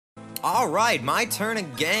Alright, my turn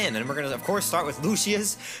again, and we're gonna, of course, start with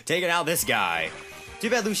Lucius, taking out this guy. Too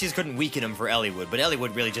bad Lucius couldn't weaken him for Eliwood, but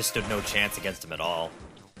Eliwood really just stood no chance against him at all.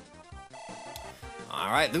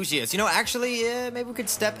 Alright, Lucius. You know, actually, maybe we could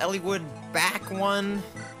step Eliwood back one.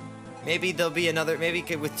 Maybe there'll be another, maybe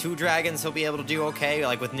with 2 dragons he'll be able to do okay,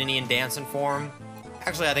 like with Nini and dancing for him.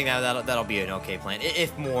 Actually, I think that'll be an okay plan,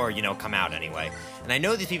 if more, you know, come out anyway. And I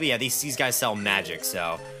know these people, yeah, these guys sell magic,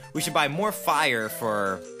 so we should buy more fire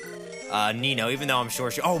for Nino, even though I'm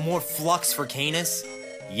sure oh, more flux for Canis?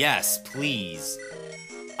 Yes, please.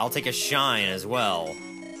 I'll take a shine as well.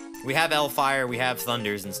 We have Elfire, we have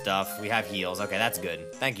Thunders and stuff, we have heals. Okay, that's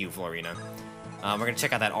good. Thank you, Florina. We're gonna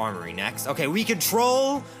check out that armory next. Okay, we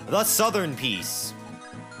control the southern piece.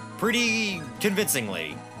 Pretty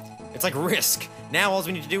convincingly. It's like Risk. Now all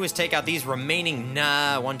we need to do is take out these remaining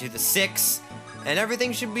 1, 2, 6, and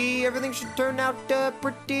everything should turn out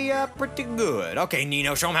pretty good. Okay,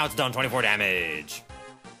 Nino, show him how it's done. 24 damage.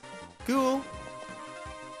 Cool.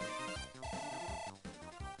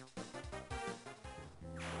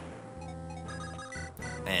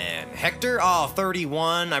 And Hector, oh,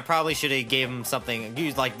 31. I probably should have gave him something,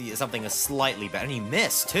 used like something slightly better. And he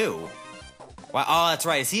missed too. Wow, oh, that's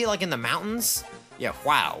right. Is he like in the mountains? Yeah,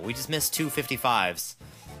 wow. We just missed 2 55s.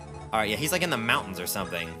 Alright, yeah, he's like in the mountains or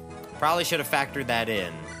something. Probably should have factored that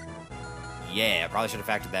in. Yeah, probably should have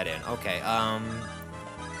factored that in. Okay,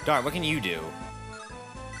 Dart, what can you do?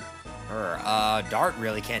 Dart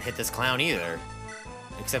really can't hit this clown either.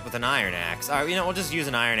 Except with an iron axe. Alright, you know, we'll just use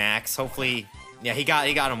an iron axe. Hopefully, yeah, he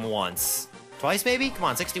got him once. Twice, maybe? Come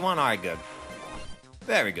on, 61? Alright, good.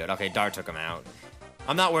 Very good. Okay, Dart took him out.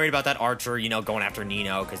 I'm not worried about that archer, you know, going after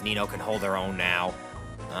Nino, because Nino can hold their own now.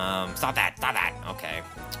 Stop that. Okay.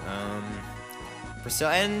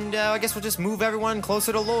 And I guess we'll just move everyone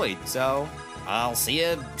closer to Lloyd, so I'll see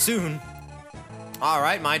you soon.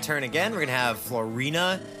 Alright, my turn again. We're gonna have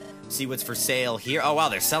Florina see what's for sale here. Oh, wow,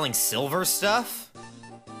 they're selling silver stuff?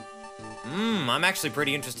 I'm actually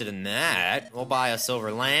pretty interested in that. We'll buy a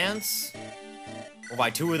silver lance. We'll buy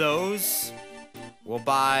 2 of those. We'll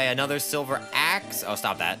buy another silver axe. Oh,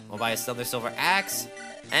 stop that. We'll buy another silver axe.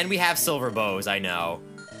 And we have silver bows, I know.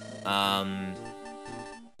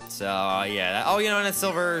 So, yeah. Oh, you know, and it's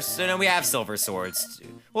silver... So, no, we have silver swords.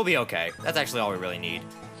 We'll be okay. That's actually all we really need.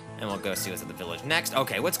 And we'll go see what's at the village next.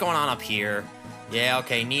 Okay, what's going on up here? Yeah,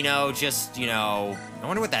 okay, Nino, just, you know... I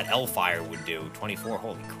wonder what that Elfire would do. 24,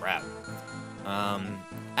 holy crap.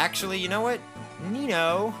 Actually, you know what?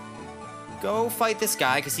 Nino... Go fight this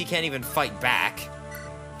guy, because he can't even fight back.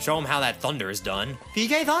 Show him how that thunder is done.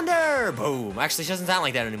 PK Thunder! Boom! Actually, she doesn't sound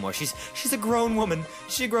like that anymore. She's a grown woman.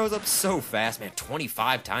 She grows up so fast, man.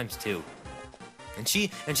 25 times 2. And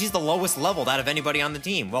she's the lowest leveled out of anybody on the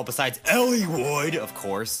team. Well, besides Eliwood, of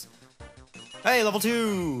course. Hey, level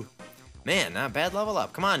 2! Man, not a bad level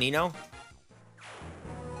up. Come on, Nino.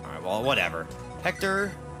 Alright, well, whatever.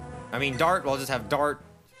 Dart, we'll just have Dart.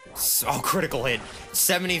 Oh, critical hit.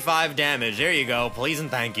 75 damage. There you go. Please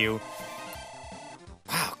and thank you.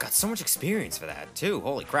 Wow, got so much experience for that, too.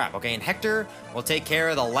 Holy crap. Okay, and Hector will take care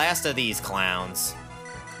of the last of these clowns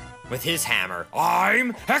with his hammer. I'm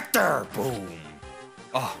Hector! Boom.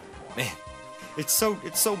 Oh, man. It's so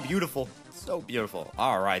beautiful. So beautiful.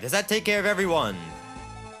 Alright, does that take care of everyone?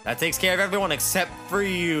 That takes care of everyone except for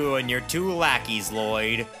you and your 2 lackeys,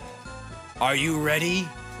 Lloyd. Are you ready?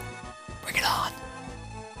 Bring it on.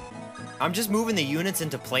 I'm just moving the units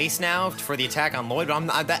into place now for the attack on Lloyd,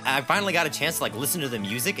 but I finally got a chance to, like, listen to the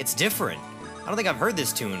music. It's different. I don't think I've heard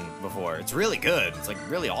this tune before. It's really good. It's, like,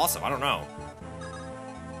 really awesome. I don't know.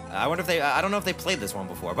 I don't know if they played this one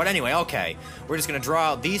before. But anyway, okay. We're just gonna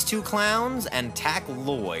draw out these 2 clowns and attack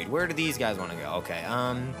Lloyd. Where do these guys want to go? Okay,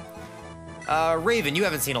 Raven, you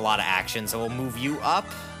haven't seen a lot of action, so we'll move you up.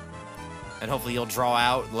 And hopefully you'll draw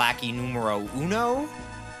out lackey numero 1.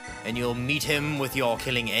 And you'll meet him with your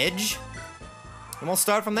killing edge. And we'll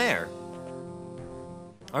start from there.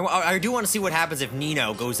 I do want to see what happens if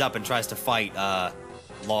Nino goes up and tries to fight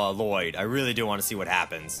Lloyd. I really do want to see what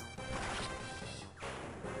happens.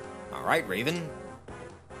 Alright, Raven.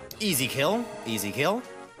 Easy kill. Easy kill.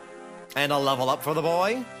 And a level up for the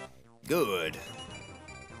boy. Good.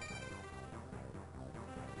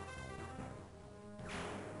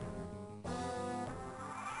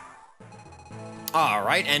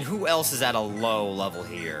 Alright, and who else is at a low level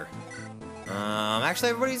here? Actually,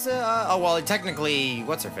 everybody's, oh, well, technically,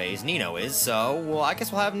 what's-her-face? Nino is, so, well, I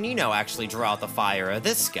guess we'll have Nino actually draw out the fire of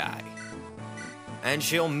this guy. And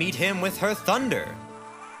she'll meet him with her thunder.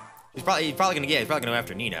 He's probably gonna go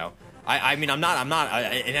after Nino. I mean, I'm not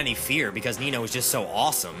in any fear, because Nino is just so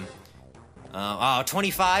awesome.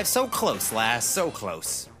 25, so close, lass, so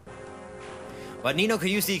close. But Nino could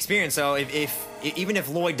use the experience, so even if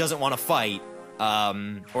Lloyd doesn't want to fight,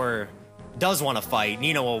 or does want to fight,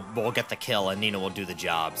 Nino will get the kill, and Nino will do the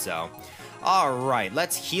job, so. Alright,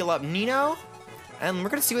 let's heal up Nino, and we're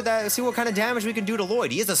gonna see what kind of damage we can do to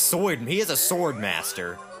Lloyd. He is a sword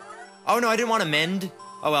master. Oh no, I didn't want to mend.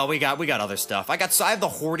 Oh well, we got other stuff. I have the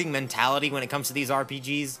hoarding mentality when it comes to these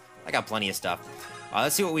RPGs. I got plenty of stuff.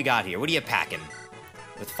 Let's see what we got here. What are you packing?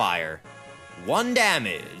 With fire. 1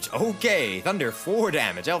 damage. Okay, Thunder 4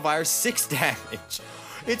 damage. Hellfire 6 damage.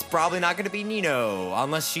 It's probably not gonna be Nino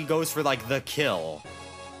unless she goes for like the kill.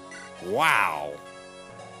 Wow.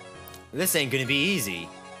 This ain't gonna be easy.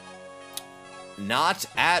 Not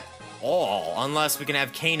at all, unless we can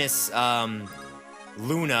have Canis,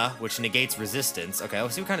 Luna, which negates resistance. Okay,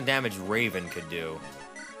 let's see what kind of damage Raven could do.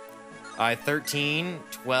 Alright, 13,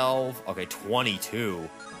 12, okay, 22.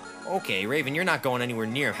 Okay, Raven, you're not going anywhere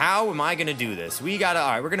near. How am I gonna do this?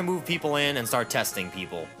 Alright, we're gonna move people in and start testing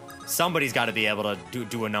people. Somebody's gotta be able to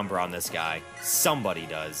do a number on this guy. Somebody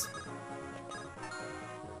does.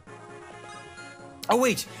 Oh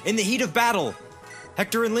wait, in the heat of battle!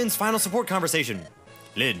 Hector and Lynn's final support conversation.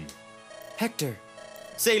 Lynn. Hector.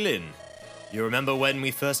 Say, Lynn, you remember when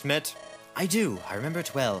we first met? I do, I remember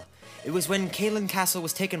it well. It was when Caelan Castle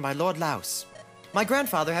was taken by Lord Laus. My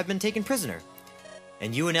grandfather had been taken prisoner,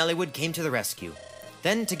 and you and Eliwood came to the rescue.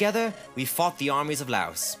 Then, together, we fought the armies of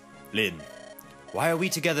Laus. Lynn, why are we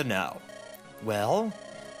together now? Well,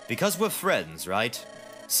 because we're friends, right?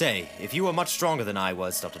 Say, if you were much stronger than I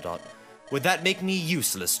was, ... would that make me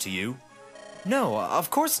useless to you? No, of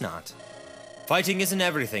course not. Fighting isn't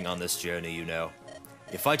everything on this journey, you know.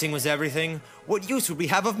 If fighting was everything, what use would we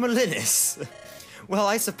have of Molinis? Well,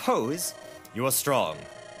 I suppose. You are strong.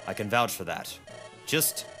 I can vouch for that.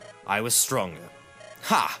 Just, I was stronger.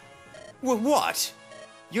 Ha! What?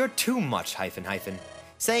 You're too much, hyphen.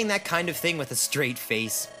 Saying that kind of thing with a straight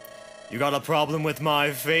face. You got a problem with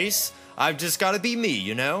my face? I've just gotta be me,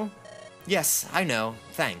 you know? Yes, I know.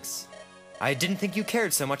 Thanks. I didn't think you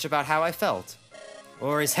cared so much about how I felt.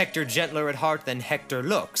 Or is Hector gentler at heart than Hector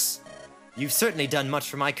looks? You've certainly done much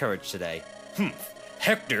for my courage today.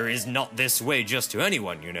 Hector is not this way just to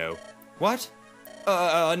anyone, you know. What?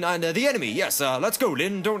 The enemy, yes, let's go,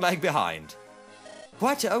 Lynn, don't lag behind.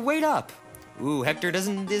 What? Wait up. Ooh, Hector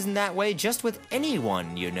isn't that way just with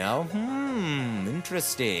anyone, you know.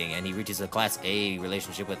 Interesting. And he reaches a Class A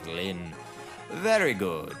relationship with Lynn. Very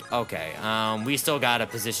good. Okay, we still gotta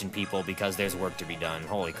position people because there's work to be done.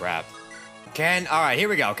 Holy crap. Alright, here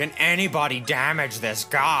we go. Can anybody damage this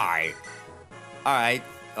guy? Alright.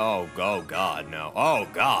 Oh god, no. Oh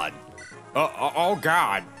god. Oh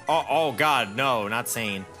god. Oh god, no, not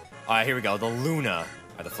sane. Alright, here we go. The Luna.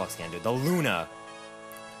 Or the Flux can't do it. The Luna.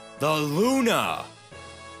 The Luna!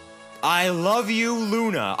 I love you,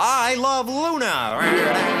 Luna. I love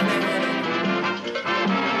Luna!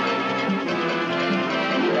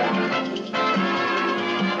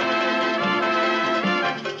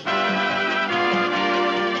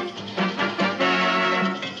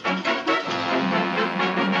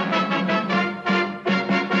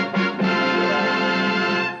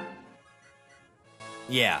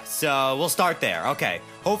 Yeah, so we'll start there. Okay,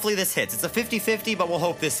 hopefully this hits. It's a 50-50, but we'll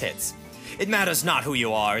hope this hits. It matters not who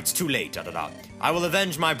you are, it's too late, I will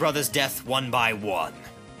avenge my brother's death one by one.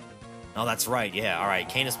 Oh, that's right, yeah, alright,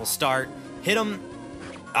 Canis will start. Hit him.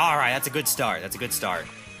 Alright, that's a good start,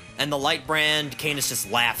 And the light brand, Canis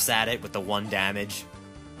just laughs at it with the 1 damage.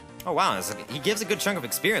 Oh wow, he gives a good chunk of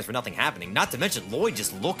experience for nothing happening. Not to mention, Lloyd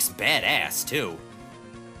just looks badass, too.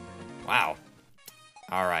 Wow.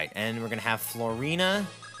 Alright, and we're gonna have Florina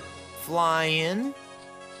fly in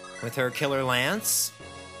with her Killer Lance.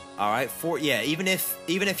 Alright, even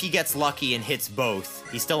if he gets lucky and hits both,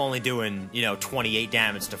 he's still only doing, 28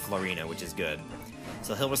 damage to Florina, which is good.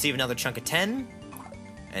 So he'll receive another chunk of 10,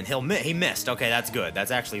 and he missed. Okay, that's good.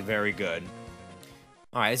 That's actually very good.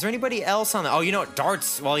 Alright, is there anybody else on the... Oh, you know what?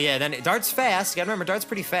 Dart's... Well, yeah, then Dart's fast. You gotta remember, Dart's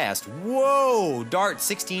pretty fast. Whoa! Dart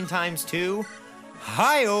 16 times 2.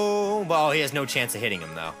 Hi-oh! Well, he has no chance of hitting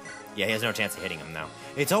him, though. Yeah, he has no chance of hitting him, though.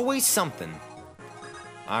 It's always something.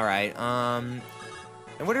 Alright, and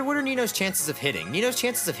what are Nino's chances of hitting? Nino's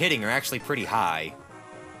chances of hitting are actually pretty high.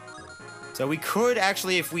 So we could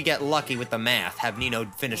actually, if we get lucky with the math, have Nino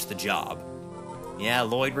finish the job. Yeah,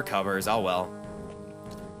 Lloyd recovers. Oh, well.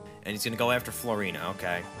 And he's gonna go after Florina,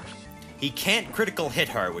 okay. He can't critical hit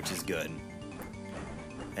her, which is good.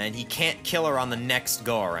 And he can't kill her on the next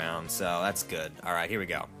go-around, so that's good. Alright, here we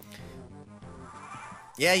go.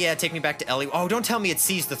 Yeah, take me back to Ellie. Oh, don't tell me it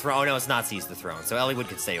seized the throne. Oh, no, it's not seized the throne, so Eliwood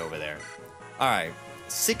could stay over there. Alright,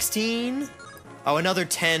 16. Oh, another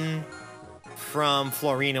 10 from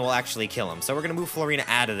Florina will actually kill him. So we're gonna move Florina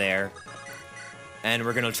out of there. And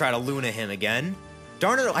we're gonna try to Luna him again.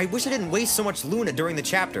 Darn it, I wish I didn't waste so much Luna during the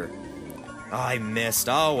chapter. Oh, I missed.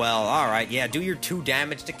 Oh, well, alright. Yeah, do your 2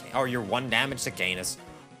 damage to... or your 1 damage to Canis.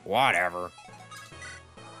 Whatever.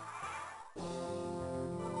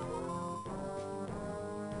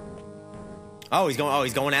 Oh, he's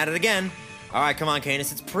going at it again. Alright, come on,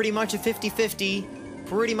 Canis. It's pretty much a 50-50.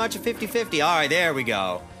 Pretty much a 50-50. Alright, there we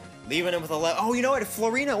go. Leaving him with 11. Oh, you know what?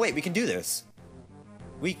 Florina, wait, we can do this.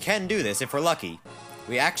 We can do this if we're lucky.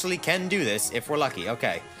 We actually can do this if we're lucky.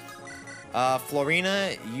 Okay.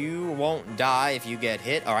 Florina, you won't die if you get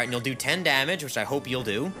hit. Alright, and you'll do 10 damage, which I hope you'll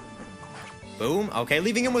do. Boom. Okay,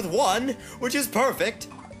 leaving him with 1, which is perfect.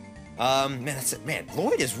 Man, that's it. Man,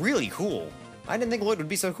 Lloyd is really cool. I didn't think Lloyd would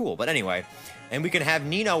be so cool, but anyway. And we can have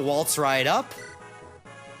Nino waltz right up.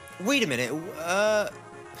 Wait a minute.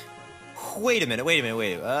 Wait a minute. Wait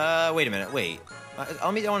a minute. Wait. I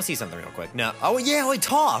want to see something real quick. No. Oh, yeah, wait,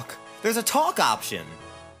 talk. There's a talk option.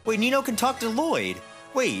 Wait, Nino can talk to Lloyd.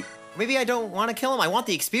 Wait, maybe I don't want to kill him. I want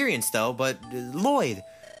the experience, though, but Lloyd.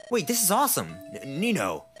 Wait, this is awesome.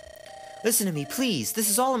 Nino. Listen to me, please. This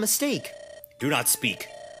is all a mistake. Do not speak.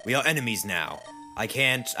 We are enemies now. I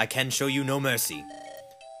can show you no mercy.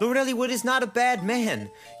 Lord Eliwood is not a bad man.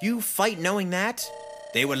 You fight knowing that?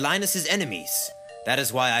 They were Linus's enemies. That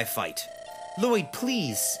is why I fight. Lloyd,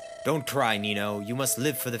 please. Don't cry, Nino. You must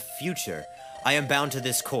live for the future. I am bound to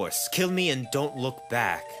this course. Kill me and don't look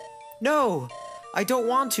back. No, I don't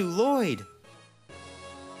want to, Lloyd.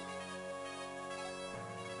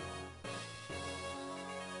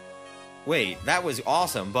 Wait, that was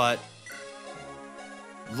awesome, but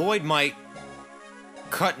Lloyd might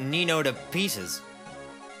cut Nino to pieces.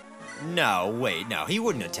 No, wait, no, he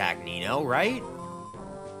wouldn't attack Nino, right?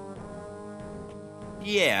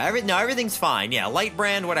 Yeah, everything's fine. Yeah,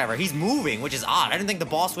 Lightbrand, whatever. He's moving, which is odd. I didn't think the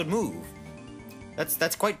boss would move.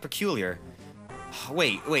 That's quite peculiar.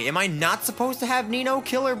 Wait, am I not supposed to have Nino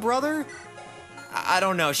kill her brother? I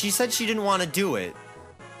don't know. She said she didn't want to do it.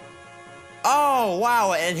 Oh,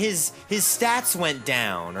 wow, and his stats went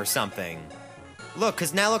down or something. Look,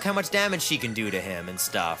 because now look how much damage she can do to him and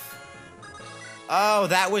stuff. Oh,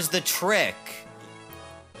 that was the trick.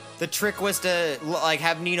 The trick was to, like,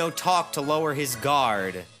 have Nino talk to lower his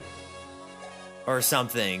guard. Or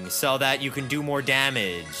something, so that you can do more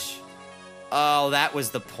damage. Oh, that was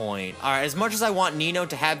the point. Alright, as much as I want Nino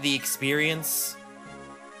to have the experience...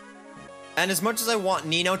 And as much as I want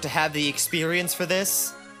Nino to have the experience for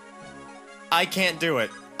this... I can't do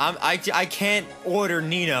it. I can't order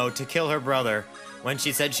Nino to kill her brother when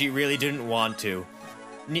she said she really didn't want to.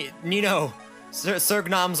 Nino, Sir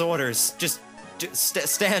Gnom's orders. Just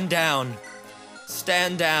stand down.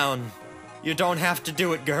 Stand down. You don't have to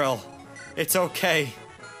do it, girl. It's okay.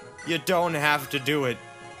 You don't have to do it.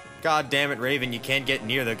 God damn it, Raven, you can't get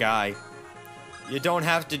near the guy. You don't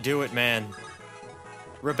have to do it, man.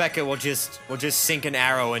 Rebecca will just sink an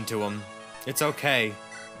arrow into him. It's okay.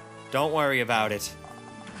 Don't worry about it.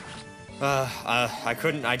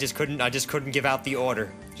 I just couldn't give out the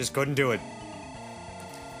order. Just couldn't do it.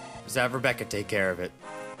 Just have Rebecca take care of it.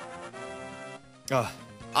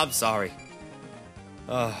 I'm sorry.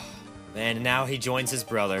 And now he joins his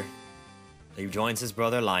brother. He joins his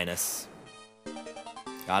brother Linus.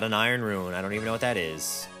 Got an iron rune. I don't even know what that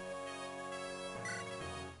is.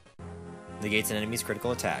 Negates an enemy's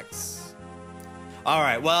critical attacks.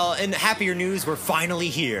 Alright, well, in happier news, we're finally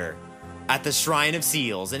here. At the Shrine of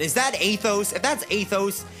Seals. And is that Athos? If that's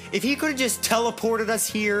Athos, if he could have just teleported us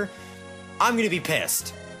here, I'm gonna be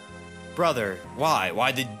pissed. Brother, why?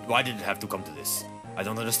 Why did it have to come to this? I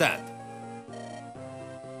don't understand.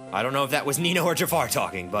 I don't know if that was Nino or Jafar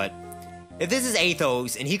talking, but if this is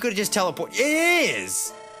Athos and he could have just teleported, it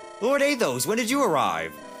is! Lord Athos, when did you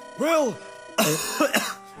arrive? Well,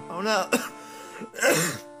 oh no.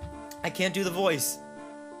 I can't do the voice.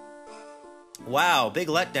 Wow, big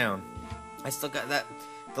letdown. I still got that.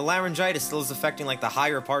 The laryngitis still is affecting like the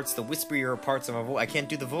higher parts, the whisperier parts of my voice. I can't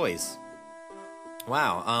do the voice.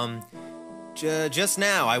 Wow, just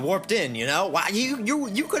now I warped in, you know? Wow, you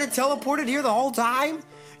could have teleported here the whole time?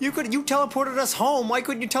 You teleported us home. Why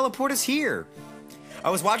couldn't you teleport us here? I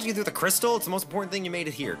was watching you through the crystal. It's the most important thing you made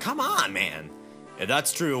it here. Come on, man. Yeah,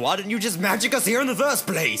 that's true. Why didn't you just magic us here in the first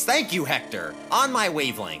place? Thank you, Hector. On my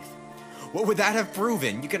wavelength. What would that have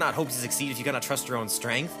proven? You cannot hope to succeed if you cannot trust your own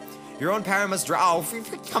strength. Your own power must draw. Oh,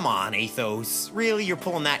 come on, Athos. Really? You're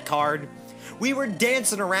pulling that card? We were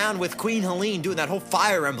dancing around with Queen Helene doing that whole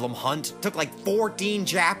Fire Emblem hunt. Took like 14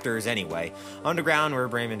 chapters anyway. Underground where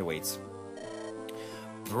Bramimond waits.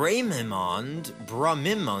 Bramimond.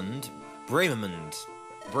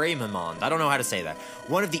 Bramimond. I don't know how to say that.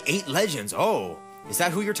 One of the 8 legends. Oh, is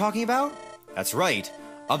that who you're talking about? That's right.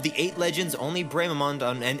 Of the 8 legends, only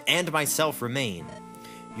Bramimond and myself remain.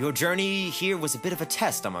 Your journey here was a bit of a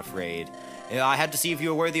test, I'm afraid. I had to see if you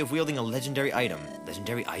were worthy of wielding a legendary item.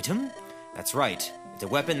 Legendary item? That's right. It's a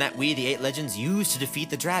weapon that we, the 8 legends, use to defeat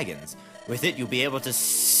the dragons. With it, you'll be able to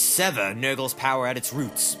sever Nurgle's power at its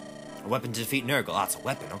roots. A weapon to defeat Nurgle. Ah, it's a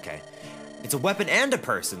weapon, okay. It's a weapon and a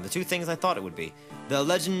person, the 2 things I thought it would be. The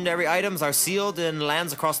legendary items are sealed in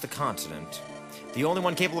lands across the continent. The only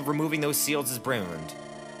one capable of removing those seals is Bramimond.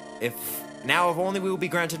 If only we will be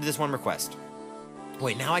granted this one request.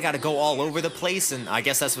 Wait, now I gotta go all over the place, and I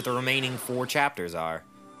guess that's what the remaining 4 chapters are.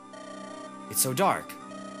 It's so dark.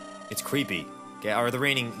 It's creepy. Or the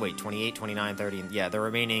remaining, wait, 28, 29, 30, yeah, the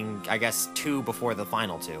remaining, I guess, 2 before the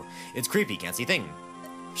final 2. It's creepy, can't see a thing.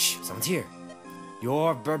 Shh, someone's here.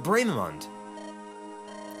 You're Bramimond.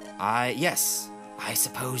 Yes. I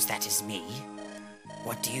suppose that is me.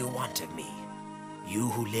 What do you want of me? You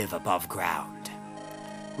who live above ground.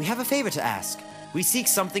 We have a favor to ask. We seek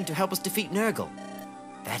something to help us defeat Nurgle.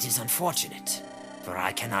 That is unfortunate, for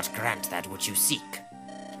I cannot grant that which you seek.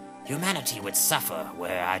 Humanity would suffer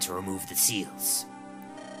were I to remove the seals.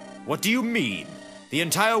 What do you mean? The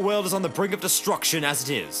entire world is on the brink of destruction as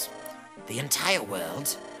it is. The entire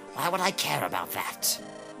world? Why would I care about that?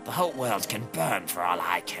 The whole world can burn for all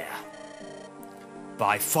I care.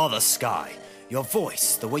 By Father Sky, your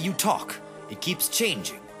voice, the way you talk, it keeps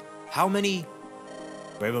changing. How many...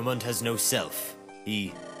 Bramimond has no self.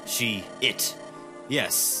 He, she, it.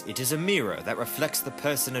 Yes, it is a mirror that reflects the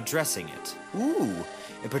person addressing it. Ooh,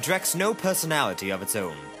 it projects no personality of its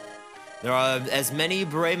own. There are as many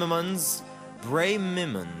Bramimonds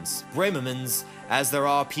as there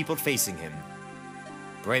are people facing him.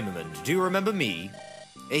 Bramimond, do you remember me?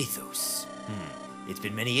 Athos. It's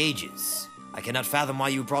been many ages. I cannot fathom why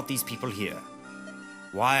you brought these people here.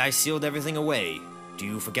 Why I sealed everything away. Do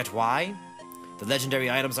you forget why? The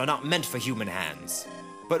legendary items are not meant for human hands.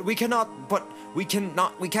 But we can't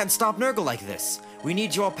stop Nurgle like this. We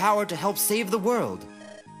need your power to help save the world.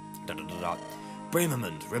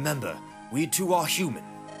 Bramimond, remember, we too are human.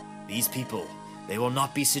 These people, they will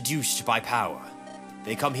not be seduced by power.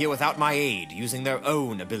 They come here without my aid, using their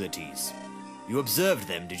own abilities. You observed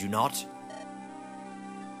them, did you not?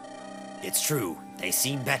 It's true, they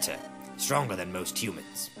seem better, stronger than most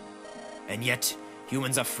humans. And yet,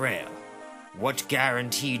 humans are frail. What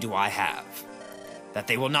guarantee do I have? That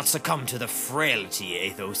they will not succumb to the frailty,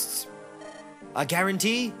 Athos. A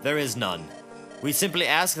guarantee? There is none. We simply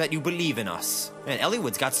ask that you believe in us. Man,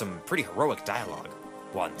 Eliwood's got some pretty heroic dialogue.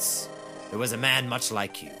 Once, there was a man much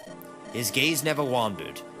like you. His gaze never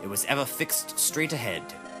wandered. It was ever fixed straight ahead.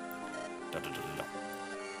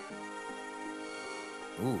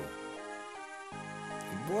 Ooh.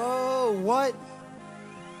 Whoa, what?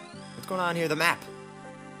 What's going on here? The map.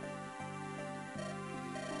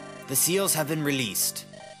 The seals have been released.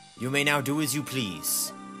 You may now do as you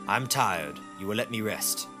please. I'm tired. You will let me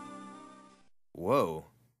rest. Whoa.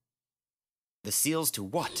 The seals to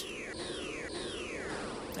what?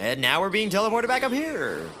 And now we're being teleported back up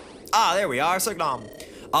here. Ah, there we are, Signal.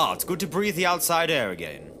 Ah, it's good to breathe the outside air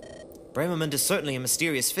again. Bramimond is certainly a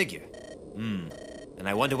mysterious figure. And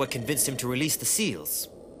I wonder what convinced him to release the seals.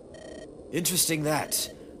 Interesting that.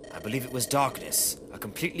 I believe it was darkness, a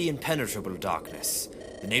completely impenetrable darkness,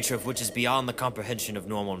 the nature of which is beyond the comprehension of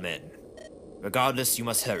normal men. Regardless, you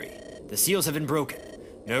must hurry. The seals have been broken.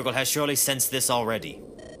 Nurgle has surely sensed this already.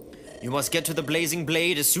 You must get to the Blazing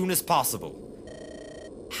Blade as soon as possible.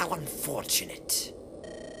 How unfortunate.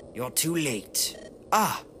 You're too late.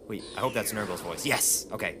 Ah, wait, I hope that's Nurgle's voice. Yes,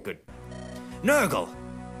 okay, good. Nurgle!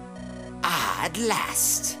 Ah, at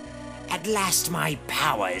last. At last my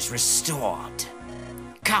power is restored.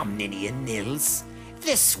 Come, Ninny and Nils.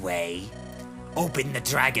 This way. Open the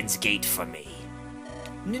Dragon's Gate for me.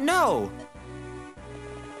 No!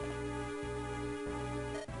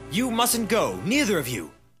 You mustn't go, neither of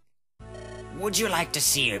you. Would you like to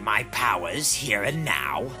see my powers here and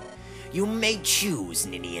now? You may choose,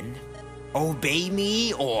 Ninian. Obey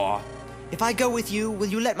me, or... If I go with you, will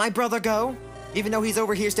you let my brother go? Even though he's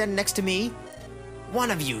over here standing next to me?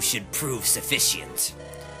 One of you should prove sufficient.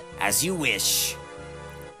 As you wish.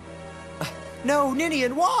 No,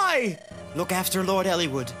 Ninian, why? Look after Lord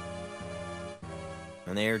Eliwood.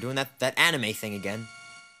 And they're doing that anime thing again.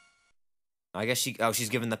 I guess she's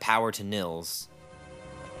given the power to Nils.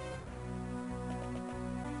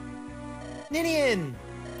 Ninian!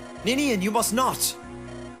 Ninian, you must not!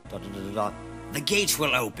 The gate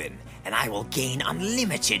will open, and I will gain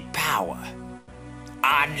unlimited power.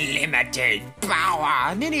 Unlimited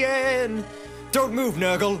power! Ninian! Don't move,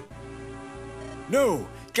 Nurgle! No!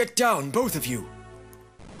 Get down, both of you!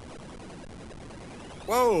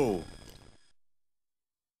 Whoa!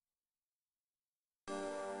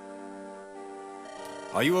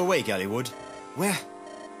 Are you awake, Elliewood? Where?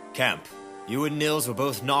 Camp. You and Nils were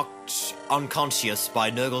both knocked unconscious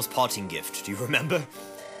by Nurgle's parting gift. Do you remember?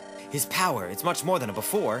 His power, it's much more than a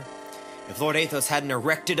before. If Lord Athos hadn't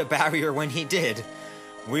erected a barrier when he did,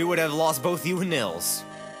 we would have lost both you and Nils.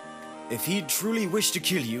 If he'd truly wished to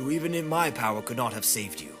kill you, even in my power could not have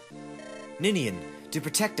saved you. Ninian, to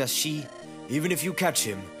protect us, Even if you catch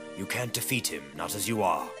him, you can't defeat him, not as you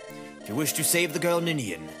are. If you wish to save the girl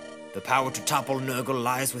Ninian, the power to topple Nurgle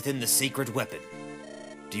lies within the sacred weapon.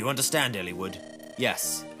 Do you understand, Elliewood?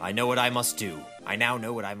 Yes, I know what I must do. I now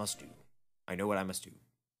know what I must do. I know what I must do.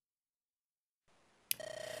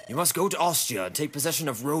 You must go to Austria and take possession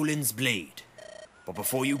of Roland's blade. But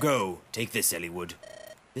before you go, take this, Elliewood.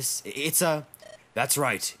 That's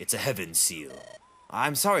right, it's a heaven seal.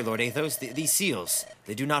 I'm sorry, Lord Athos, these seals,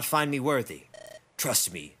 they do not find me worthy.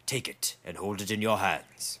 Trust me, take it, and hold it in your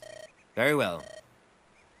hands. Very well.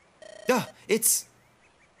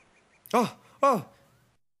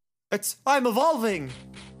 I'm evolving!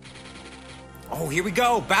 Oh, here we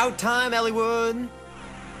go, bout time, Elliewood!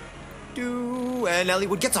 And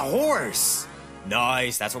Elliewood gets a horse!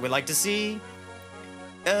 Nice, that's what we like to see.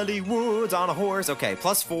 Elliewood's on a horse. Okay,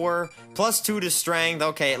 +4, +2 to strength.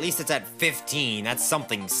 Okay, at least it's at 15. That's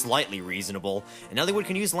something slightly reasonable. And Elliewood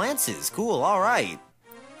can use lances. Cool, alright.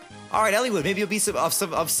 Alright, Elliewood, maybe you'll be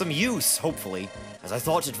of some use, hopefully. As I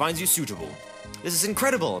thought, it finds you suitable. This is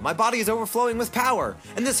incredible. My body is overflowing with power.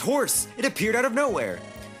 And this horse, it appeared out of nowhere.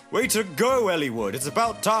 Way to go, Elliewood. It's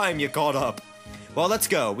about time you caught up. Well, let's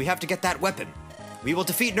go. We have to get that weapon. We will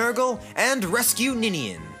defeat Nurgle and rescue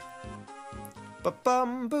Ninian.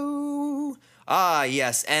 Ba-bum-boo. Ah,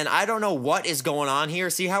 yes, and I don't know what is going on here.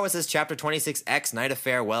 See how it says Chapter 26X, Night of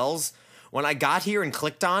Farewells? When I got here and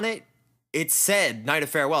clicked on it, it said Night of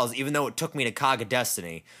Farewells, even though it took me to Cog of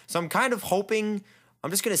Destiny. So I'm kind of hoping, I'm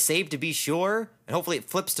just going to save to be sure, and hopefully it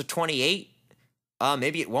flips to 28.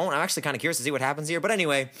 Maybe it won't. I'm actually kind of curious to see what happens here. But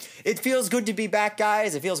anyway, it feels good to be back,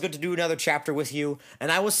 guys. It feels good to do another chapter with you.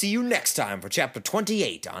 And I will see you next time for Chapter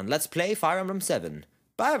 28 on Let's Play Fire Emblem 7.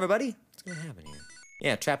 Bye, everybody. What's going to happen here?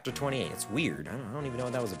 Yeah, Chapter 28. It's weird. I don't even know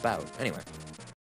what that was about. Anyway.